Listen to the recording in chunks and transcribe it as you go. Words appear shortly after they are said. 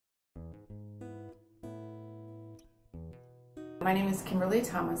My name is Kimberly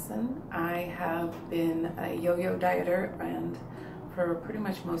Thomason. I have been a yo-yo dieter and for pretty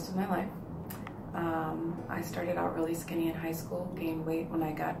much most of my life. I started out really skinny in high school, gained weight when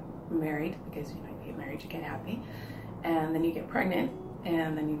I got married, because you get married, you get happy, and then you get pregnant,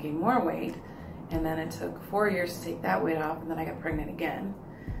 and then you gain more weight, and then it took 4 years to take that weight off, and then I got pregnant again.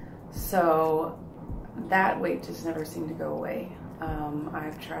 So that weight just never seemed to go away.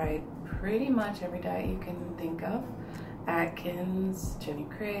 I've tried pretty much every diet you can think of. Atkins, Jenny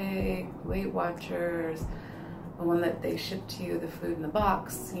Craig, Weight Watchers, the one that they ship to you, the food in the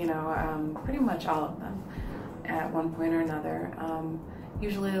box, pretty much all of them at one point or another.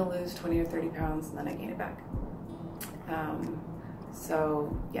 Usually I'll lose 20 or 30 pounds and then I gain it back.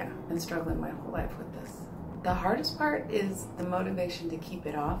 So yeah, been struggling my whole life with this. The hardest part is the motivation to keep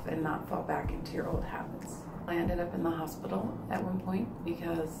it off and not fall back into your old habits. I ended up in the hospital at one point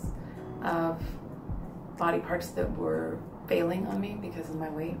because of body parts that were failing on me because of my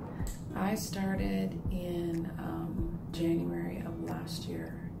weight. I started in January of last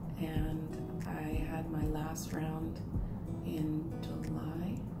year, and I had my last round in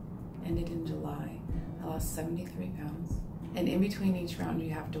July, ended in July. I lost 73 pounds. And in between each round, you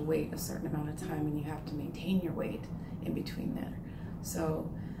have to wait a certain amount of time and you have to maintain your weight in between there. So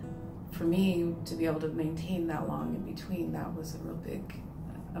for me to be able to maintain that long in between, that was a real big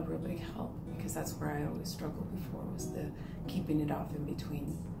help, because that's where I always struggled before, was the keeping it off in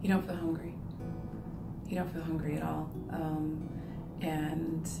between. You don't feel hungry. You don't feel hungry at all.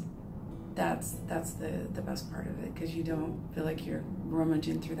 And that's the best part of it, because you don't feel like you're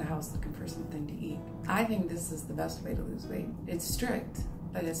rummaging through the house looking for something to eat. I think this is the best way to lose weight. It's strict,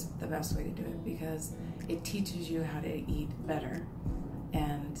 but it's the best way to do it, because it teaches you how to eat better,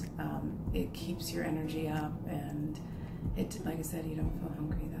 and it keeps your energy up, and like I said, you don't feel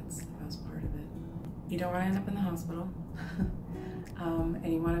hungry. That's the best part of it. You don't want to end up in the hospital,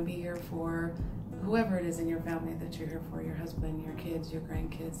 and you want to be here for whoever it is in your family that you're here for, your husband, your kids, your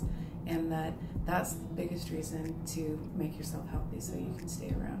grandkids, and that's the biggest reason to make yourself healthy, so you can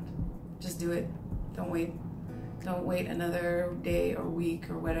stay around. Just do it. Don't wait another day or week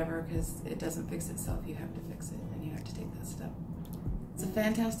or whatever, because it doesn't fix itself. You have to fix it, and you have to take that step. It's a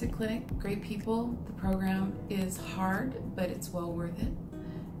fantastic clinic, great people. The program is hard, but it's well worth it.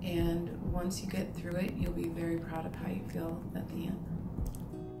 And once you get through it, you'll be very proud of how you feel at the end.